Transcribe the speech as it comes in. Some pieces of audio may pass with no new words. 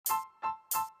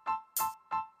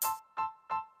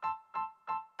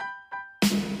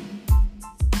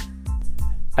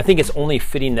I think it's only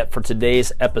fitting that for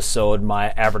today's episode, my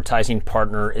advertising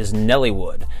partner is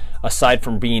Nellywood. Aside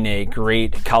from being a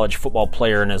great college football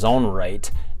player in his own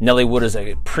right, Nellywood is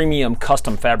a premium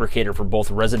custom fabricator for both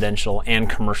residential and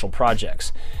commercial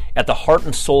projects. At the heart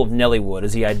and soul of Nellywood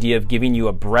is the idea of giving you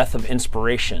a breath of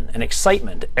inspiration and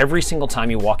excitement every single time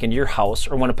you walk into your house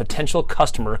or when a potential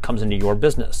customer comes into your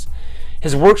business.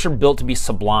 His works are built to be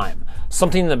sublime,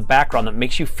 something in the background that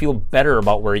makes you feel better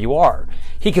about where you are.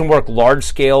 He can work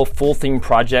large-scale, full-theme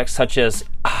projects such as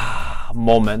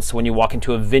moments when you walk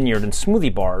into a vineyard and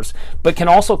smoothie bars, but can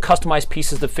also customize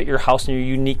pieces to fit your house and your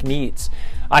unique needs.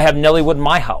 I have Nellywood in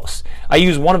my house. I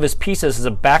use one of his pieces as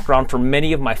a background for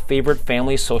many of my favorite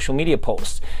family social media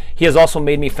posts. He has also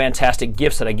made me fantastic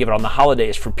gifts that I give out on the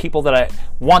holidays for people that I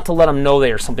want to let them know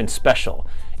they are something special.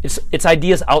 It's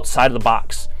ideas outside of the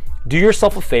box. Do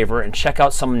yourself a favor and check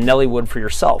out some Nellywood for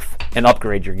yourself and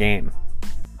upgrade your game.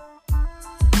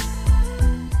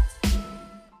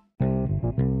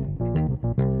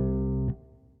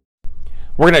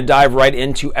 We're going to dive right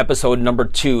into episode number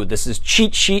 2. This is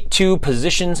Cheat Sheet 2,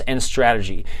 Positions and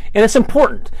Strategy. And it's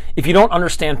important. If you don't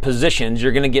understand positions,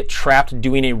 you're going to get trapped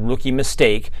doing a rookie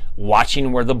mistake,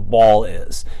 watching where the ball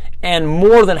is. And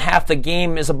more than half the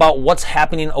game is about what's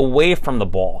happening away from the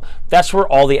ball. That's where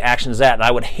all the action is at. And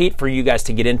I would hate for you guys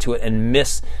to get into it and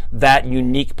miss that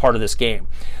unique part of this game.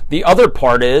 The other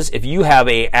part is if you have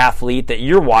an athlete that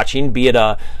you're watching, be it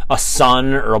a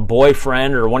son or a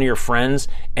boyfriend or one of your friends,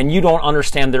 and you don't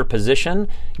understand their position,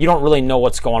 you don't really know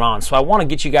what's going on. So I want to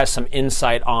get you guys some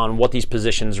insight on what these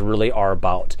positions really are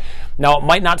about. Now, it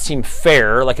might not seem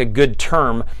fair, like a good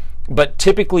term, but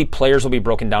typically players will be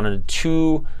broken down into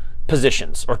two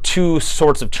positions or two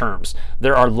sorts of terms.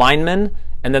 There are linemen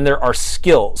and then there are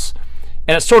skills.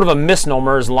 And it's sort of a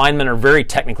misnomer as linemen are very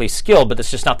technically skilled, but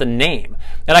that's just not the name.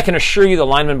 And I can assure you the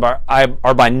linemen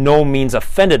are by no means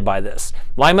offended by this.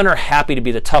 Linemen are happy to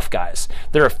be the tough guys.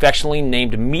 They're affectionately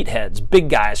named meatheads, big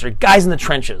guys, or guys in the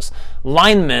trenches.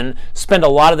 Linemen spend a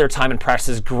lot of their time in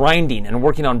practices grinding and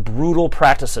working on brutal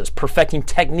practices, perfecting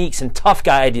techniques and tough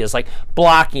guy ideas like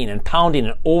blocking and pounding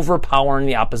and overpowering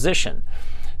the opposition.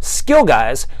 Skill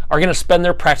guys are going to spend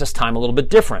their practice time a little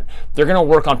bit different. They're going to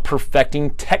work on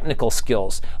perfecting technical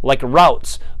skills like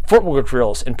routes, footwork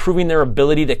drills, improving their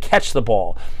ability to catch the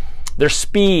ball, their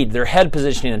speed, their head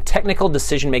positioning, and technical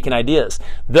decision-making ideas.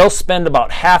 They'll spend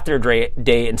about half their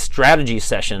day in strategy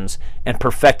sessions and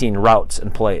perfecting routes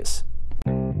and plays.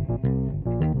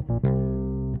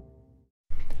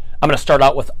 I'm going to start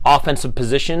out with offensive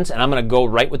positions, and I'm going to go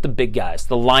right with the big guys,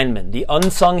 the linemen, the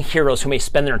unsung heroes who may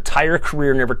spend their entire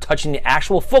career never touching the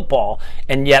actual football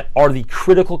and yet are the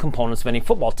critical components of any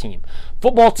football team.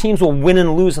 Football teams will win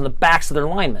and lose on the backs of their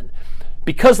linemen.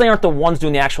 Because they aren't the ones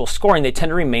doing the actual scoring, they tend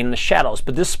to remain in the shadows,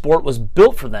 but this sport was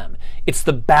built for them. It's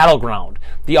the battleground.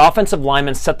 The offensive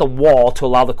linemen set the wall to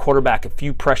allow the quarterback a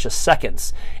few precious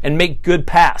seconds and make good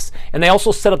pass, and they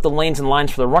also set up the lanes and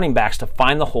lines for the running backs to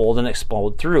find the hole and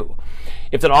explode through.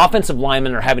 If the offensive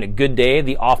linemen are having a good day,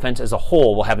 the offense as a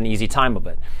whole will have an easy time of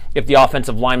it. If the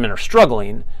offensive linemen are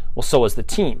struggling, well, so is the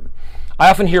team. I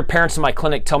often hear parents in my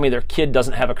clinic tell me their kid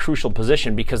doesn't have a crucial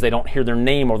position because they don't hear their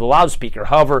name or the loudspeaker.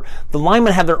 However, the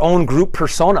linemen have their own group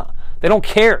persona. They don't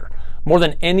care. More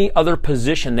than any other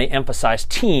position, they emphasize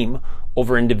team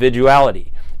over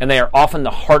individuality, and they are often the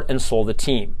heart and soul of the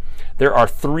team. There are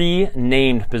 3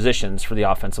 named positions for the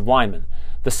offensive lineman.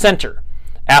 The center,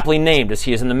 aptly named as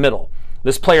he is in the middle.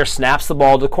 This player snaps the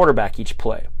ball to the quarterback each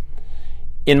play.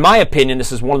 In my opinion,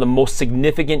 this is one of the most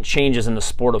significant changes in the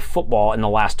sport of football in the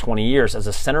last 20 years as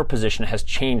the center position has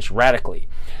changed radically.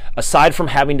 Aside from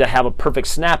having to have a perfect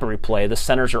snap every play, the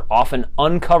centers are often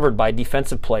uncovered by a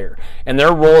defensive player, and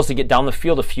their role is to get down the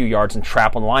field a few yards and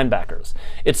trap on linebackers.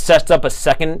 It sets up a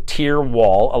second-tier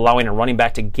wall, allowing a running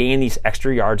back to gain these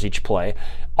extra yards each play,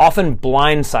 often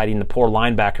blindsiding the poor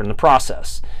linebacker in the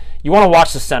process. You want to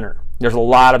watch the center. There's a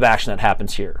lot of action that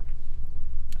happens here.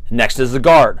 Next is the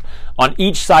guard. On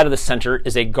each side of the center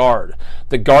is a guard.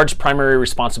 The guard's primary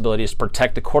responsibility is to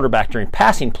protect the quarterback during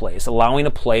passing plays, allowing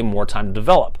a play more time to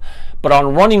develop. But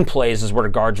on running plays is where the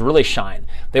guards really shine.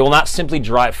 They will not simply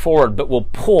drive forward, but will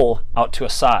pull out to a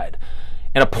side.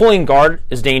 And a pulling guard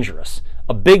is dangerous.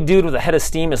 A big dude with a head of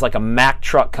steam is like a Mack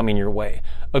truck coming your way.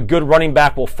 A good running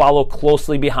back will follow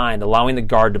closely behind, allowing the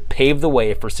guard to pave the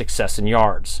way for success in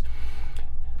yards.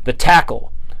 The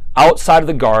tackle. Outside of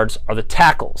the guards are the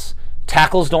tackles.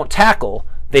 Tackles don't tackle,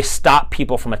 they stop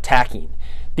people from attacking.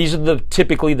 These are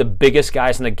typically the biggest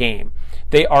guys in the game.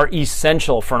 They are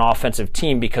essential for an offensive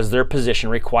team because their position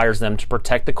requires them to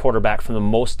protect the quarterback from the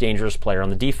most dangerous player on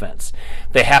the defense.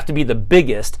 They have to be the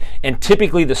biggest and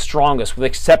typically the strongest with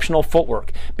exceptional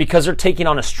footwork because they're taking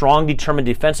on a strong, determined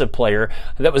defensive player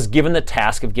that was given the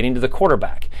task of getting to the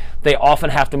quarterback. They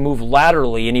often have to move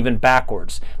laterally and even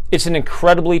backwards. It's an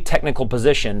incredibly technical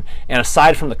position, and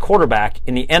aside from the quarterback,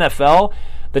 in the NFL,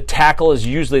 the tackle is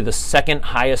usually the second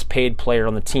highest paid player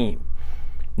on the team.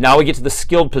 Now we get to the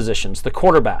skilled positions, the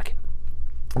quarterback.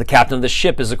 The captain of the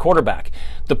ship is the quarterback.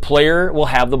 The player will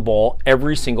have the ball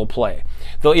every single play.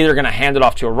 They're either going to hand it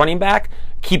off to a running back,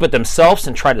 keep it themselves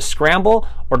and try to scramble,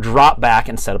 or drop back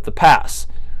and set up the pass.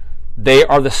 They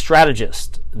are the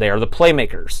strategists. They are the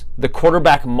playmakers. The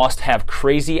quarterback must have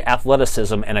crazy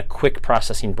athleticism and a quick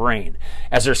processing brain,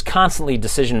 as there's constantly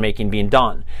decision-making being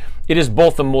done. It is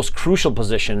both the most crucial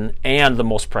position and the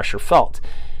most pressure felt,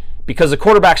 because the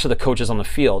quarterbacks are the coaches on the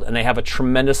field, and they have a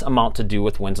tremendous amount to do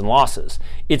with wins and losses.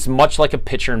 It's much like a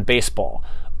pitcher in baseball.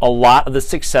 A lot of the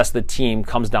success of the team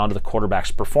comes down to the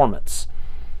quarterback's performance.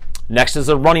 Next is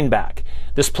the running back.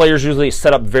 This player is usually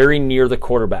set up very near the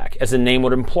quarterback. As the name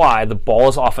would imply, the ball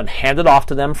is often handed off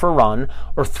to them for a run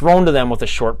or thrown to them with a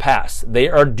short pass. They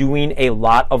are doing a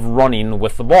lot of running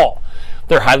with the ball.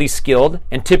 They're highly skilled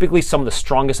and typically some of the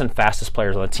strongest and fastest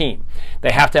players on the team.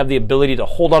 They have to have the ability to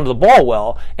hold onto the ball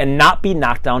well and not be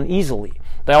knocked down easily.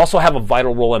 They also have a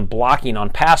vital role in blocking on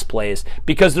pass plays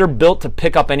because they're built to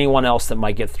pick up anyone else that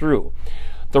might get through.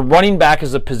 The running back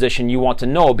is a position you want to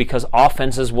know because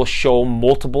offenses will show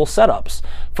multiple setups.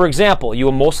 For example, you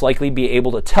will most likely be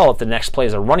able to tell if the next play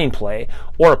is a running play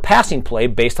or a passing play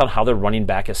based on how the running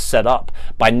back is set up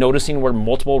by noticing where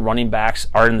multiple running backs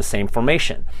are in the same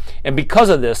formation. And because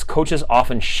of this, coaches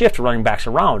often shift running backs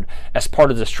around as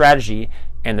part of the strategy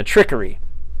and the trickery.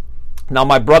 Now,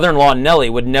 my brother-in-law, Nelly,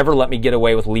 would never let me get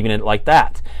away with leaving it like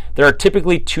that. There are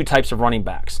typically two types of running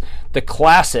backs. The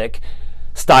classic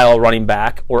style running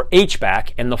back, or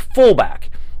H-back, and the fullback.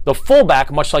 The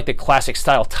fullback, much like the classic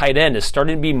style tight end, is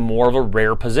starting to be more of a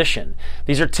rare position.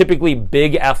 These are typically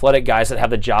big athletic guys that have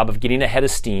the job of getting ahead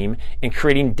of steam and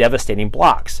creating devastating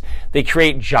blocks. They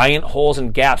create giant holes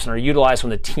and gaps and are utilized when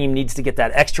the team needs to get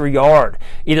that extra yard,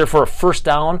 either for a first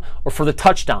down or for the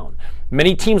touchdown.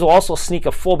 Many teams will also sneak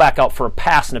a fullback out for a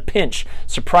pass in a pinch,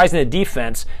 surprising the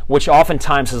defense, which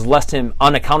oftentimes has left him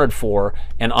unaccounted for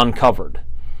and uncovered.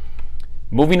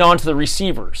 Moving on to the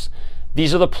receivers.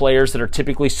 These are the players that are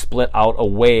typically split out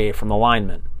away from the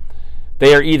linemen.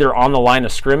 They are either on the line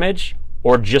of scrimmage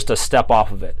or just a step off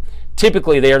of it.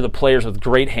 Typically, they are the players with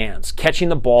great hands, catching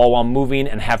the ball while moving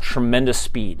and have tremendous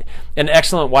speed. An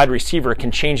excellent wide receiver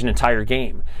can change an entire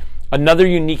game. Another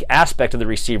unique aspect of the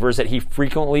receiver is that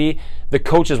the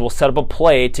coaches will set up a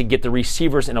play to get the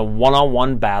receivers in a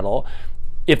one-on-one battle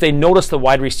if they notice the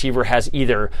wide receiver has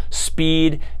either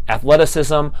speed,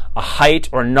 athleticism, a height,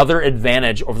 or another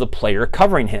advantage over the player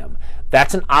covering him.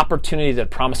 That's an opportunity that a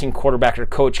promising quarterback or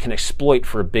coach can exploit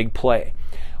for a big play.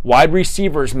 Wide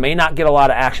receivers may not get a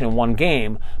lot of action in one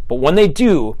game, but when they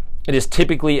do, it is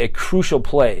typically a crucial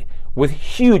play with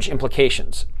huge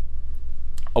implications.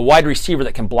 A wide receiver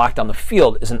that can block down the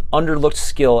field is an underlooked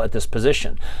skill at this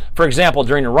position. For example,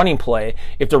 during a running play,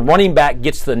 if the running back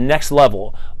gets to the next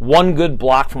level, one good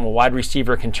block from a wide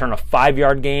receiver can turn a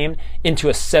 5-yard gain into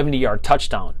a 70-yard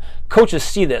touchdown. Coaches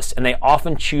see this, and they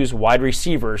often choose wide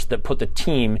receivers that put the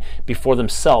team before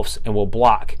themselves and will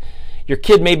block. Your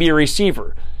kid may be a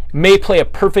receiver, may play a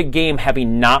perfect game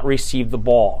having not received the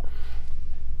ball.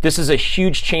 This is a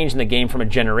huge change in the game from a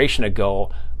generation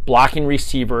ago. Blocking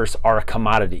receivers are a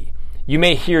commodity. You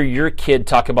may hear your kid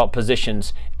talk about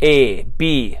positions A,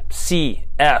 B, C,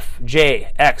 F,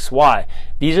 J, X, Y.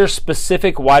 These are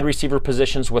specific wide receiver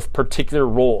positions with particular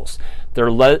roles.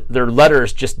 Their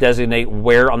letters just designate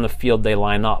where on the field they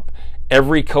line up.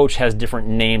 Every coach has different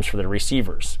names for their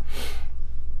receivers.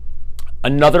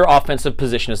 Another offensive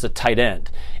position is the tight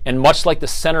end. And much like the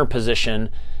center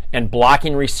position, and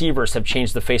blocking receivers have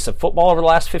changed the face of football over the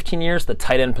last 15 years, the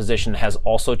tight end position has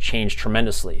also changed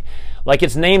tremendously. Like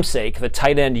its namesake, the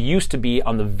tight end used to be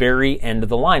on the very end of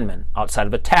the lineman, outside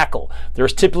of a tackle. There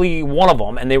was typically one of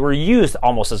them, and they were used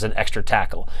almost as an extra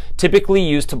tackle, typically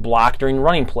used to block during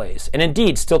running plays. And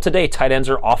indeed, still today, tight ends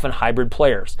are often hybrid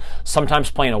players,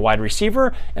 sometimes playing a wide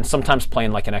receiver and sometimes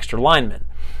playing like an extra lineman.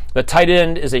 The tight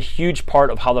end is a huge part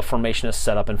of how the formation is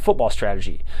set up in football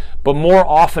strategy. But more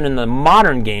often in the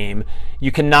modern game, you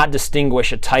cannot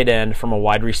distinguish a tight end from a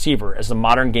wide receiver, as the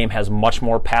modern game has much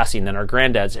more passing than our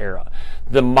granddad's era.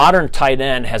 The modern tight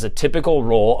end has a typical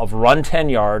role of run 10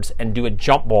 yards and do a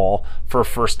jump ball for a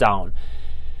first down.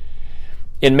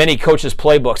 In many coaches'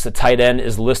 playbooks, the tight end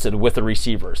is listed with the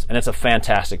receivers, and it's a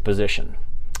fantastic position.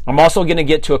 I'm also going to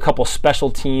get to a couple special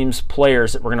teams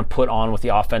players that we're going to put on with the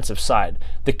offensive side.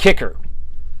 The kicker.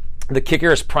 The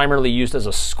kicker is primarily used as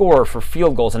a scorer for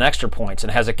field goals and extra points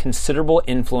and has a considerable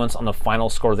influence on the final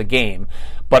score of the game,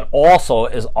 but also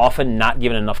is often not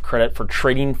given enough credit for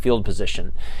trading field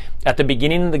position. At the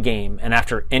beginning of the game and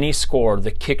after any score, the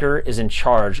kicker is in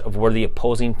charge of where the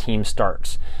opposing team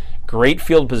starts. Great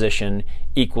field position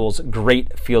equals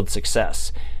great field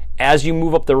success. As you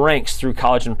move up the ranks through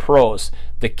college and pros,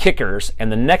 the kickers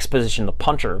and the next position, the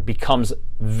punter, becomes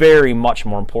very much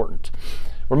more important.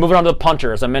 We're moving on to the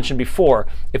punter. As I mentioned before,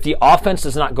 if the offense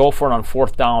does not go for it on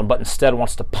 4th down but instead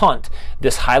wants to punt,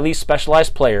 this highly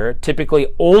specialized player, typically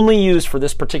only used for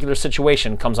this particular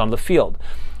situation, comes onto the field.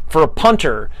 For a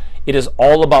punter, it is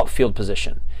all about field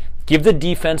position. Give the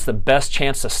defense the best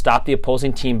chance to stop the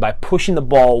opposing team by pushing the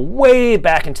ball way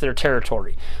back into their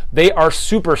territory. They are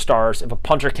superstars if a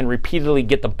punter can repeatedly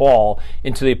get the ball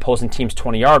into the opposing team's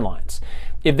 20-yard lines.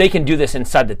 If they can do this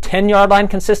inside the 10-yard line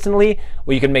consistently,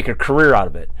 well, you can make a career out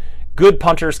of it. Good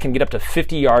punters can get up to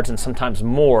 50 yards and sometimes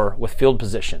more with field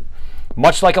position.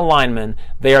 Much like a lineman,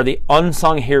 they are the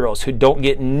unsung heroes who don't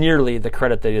get nearly the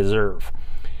credit they deserve.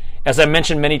 As I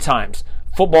mentioned many times,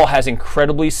 football has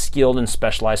incredibly skilled and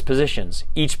specialized positions.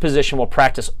 Each position will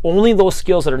practice only those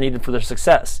skills that are needed for their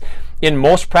success. In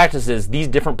most practices, these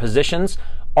different positions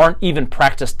aren't even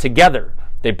practiced together.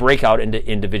 They break out into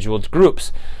individual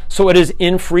groups. So it is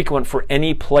infrequent for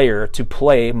any player to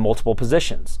play multiple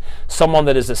positions. Someone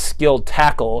that is a skilled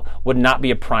tackle would not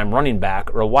be a prime running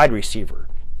back or a wide receiver.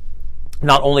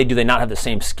 Not only do they not have the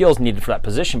same skills needed for that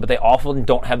position, but they often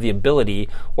don't have the ability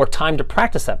or time to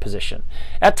practice that position.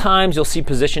 At times, you'll see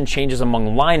position changes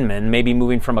among linemen, maybe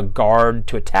moving from a guard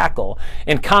to a tackle,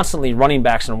 and constantly running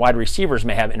backs and wide receivers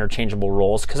may have interchangeable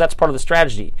roles because that's part of the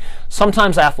strategy.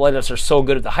 Sometimes athletics are so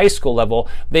good at the high school level,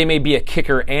 they may be a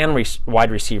kicker and wide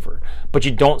receiver, but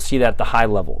you don't see that at the high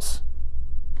levels.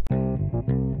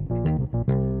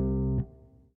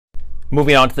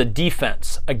 Moving on to the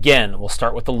defense. Again, we'll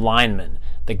start with the linemen.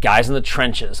 The guys in the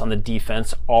trenches on the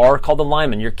defense are called the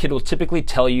linemen. Your kid will typically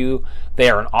tell you they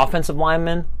are an offensive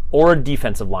lineman or a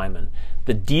defensive lineman.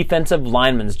 The defensive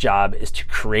lineman's job is to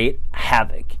create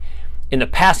havoc. In the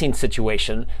passing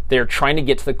situation, they are trying to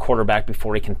get to the quarterback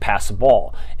before he can pass the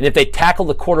ball. And if they tackle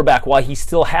the quarterback while he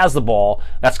still has the ball,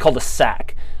 that's called a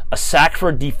sack. A sack for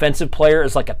a defensive player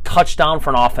is like a touchdown for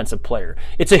an offensive player.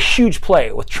 It's a huge play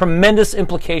with tremendous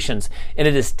implications, and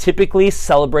it is typically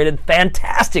celebrated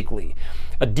fantastically.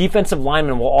 A defensive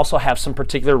lineman will also have some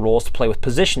particular roles to play with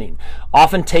positioning,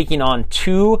 often taking on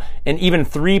 2 and even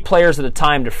 3 players at a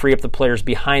time to free up the players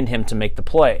behind him to make the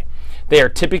play. They are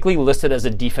typically listed as a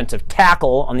defensive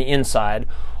tackle on the inside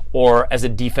or as a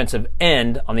defensive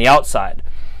end on the outside.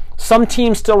 Some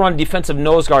teams still run defensive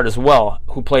nose guard as well,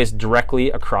 who plays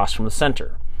directly across from the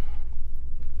center.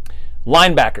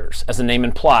 Linebackers, as the name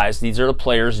implies, these are the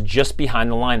players just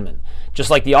behind the linemen. Just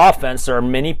like the offense, there are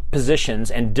many positions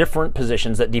and different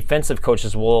positions that defensive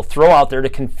coaches will throw out there to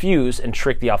confuse and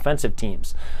trick the offensive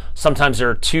teams. Sometimes there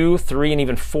are 2, 3, and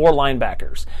even 4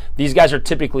 linebackers. These guys are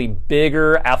typically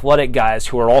bigger, athletic guys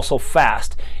who are also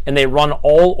fast, and they run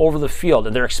all over the field,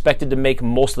 and they're expected to make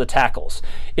most of the tackles.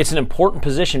 It's an important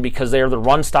position because they are the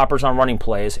run stoppers on running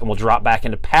plays and will drop back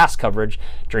into pass coverage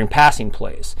during passing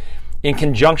plays. In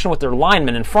conjunction with their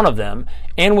linemen in front of them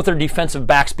and with their defensive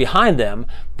backs behind them,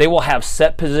 they will have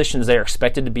set positions they are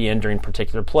expected to be in during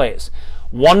particular plays.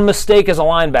 One mistake as a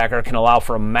linebacker can allow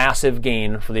for a massive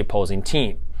gain for the opposing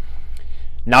team.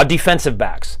 Now, defensive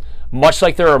backs. Much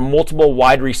like there are multiple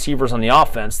wide receivers on the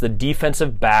offense, the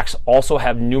defensive backs also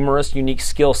have numerous unique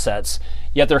skill sets,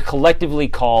 yet they're collectively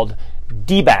called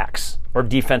D-backs or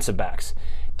defensive backs.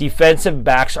 Defensive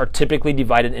backs are typically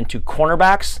divided into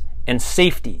cornerbacks and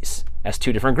safeties as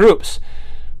 2 different groups.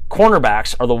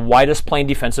 Cornerbacks are the widest playing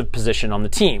defensive position on the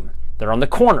team. They're on the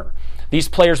corner. These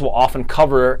players will often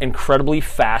cover incredibly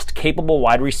fast, capable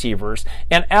wide receivers,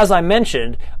 and as I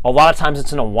mentioned, a lot of times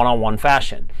it's in a one-on-one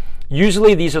fashion.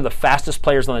 Usually these are the fastest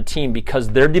players on the team because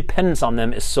their dependence on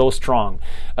them is so strong.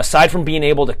 Aside from being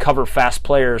able to cover fast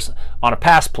players on a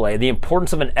pass play, the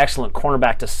importance of an excellent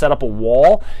cornerback to set up a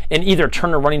wall and either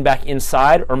turn a running back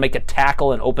inside or make a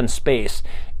tackle in open space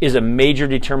is a major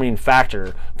determining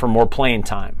factor for more playing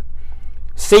time.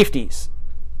 Safeties.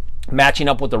 Matching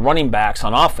up with the running backs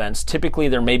on offense, typically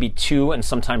there may be 2 and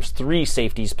sometimes 3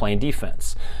 safeties playing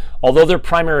defense. Although their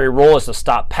primary role is to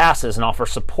stop passes and offer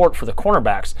support for the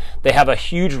cornerbacks, they have a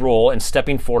huge role in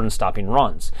stepping forward and stopping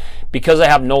runs. Because they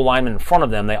have no linemen in front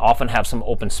of them, they often have some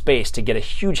open space to get a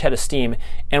huge head of steam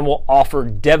and will offer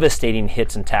devastating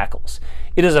hits and tackles.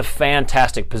 It is a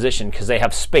fantastic position because they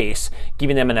have space,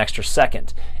 giving them an extra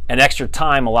second. And extra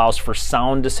time allows for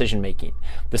sound decision making.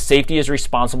 The safety is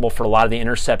responsible for a lot of the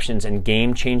interceptions and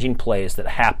game-changing plays that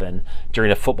happen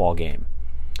during a football game.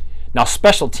 Now,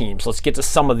 special teams, let's get to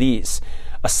some of these.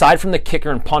 Aside from the kicker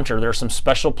and punter, there are some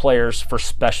special players for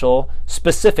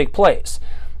specific plays.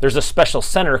 There's a special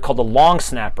center called the long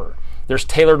snapper. There's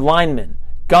tailored linemen,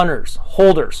 gunners,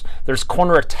 holders. There's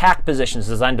corner attack positions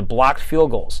designed to block field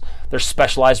goals. There's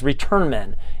specialized return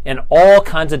men and all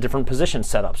kinds of different position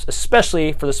setups,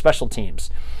 especially for the special teams.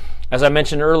 As I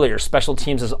mentioned earlier, special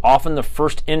teams is often the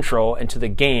first intro into the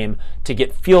game to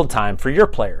get field time for your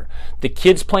player. The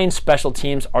kids playing special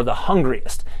teams are the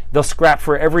hungriest. They'll scrap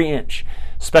for every inch.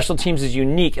 Special teams is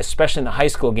unique, especially in the high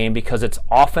school game, because it's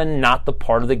often not the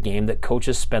part of the game that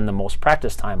coaches spend the most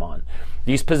practice time on.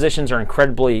 These positions are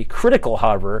incredibly critical,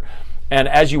 however, and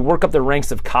as you work up the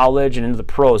ranks of college and into the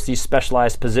pros, these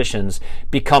specialized positions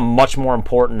become much more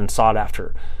important and sought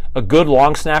after. A good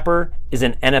long snapper is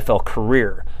an NFL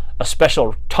career. A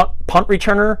special punt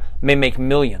returner may make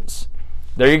millions.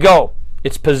 There you go.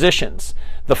 It's positions.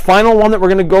 The final one that we're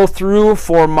going to go through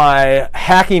for my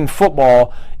hacking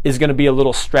football is going to be a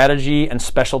little strategy and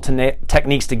special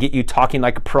techniques to get you talking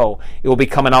like a pro. It will be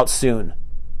coming out soon.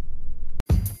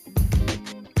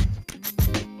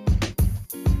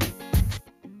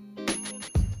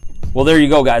 Well, there you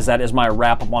go, guys. That is my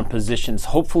wrap up on positions.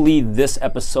 Hopefully this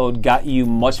episode got you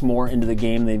much more into the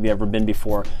game than you've ever been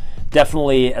before.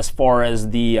 Definitely, as far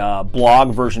as the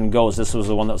blog version goes, this was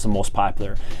the one that was the most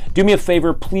popular. Do me a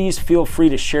favor, please feel free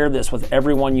to share this with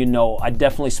everyone you know. I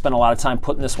definitely spent a lot of time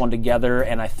putting this one together,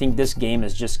 and I think this game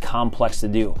is just complex to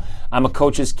do. I'm a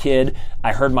coach's kid.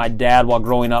 I heard my dad while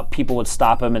growing up, people would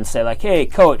stop him and say like, "Hey,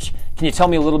 coach, can you tell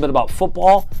me a little bit about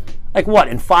football?" Like what,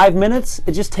 in 5 minutes?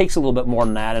 It just takes a little bit more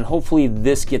than that, and hopefully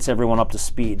this gets everyone up to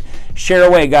speed. Share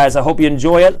away, guys. I hope you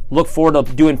enjoy it. Look forward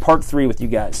to doing part 3 with you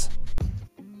guys.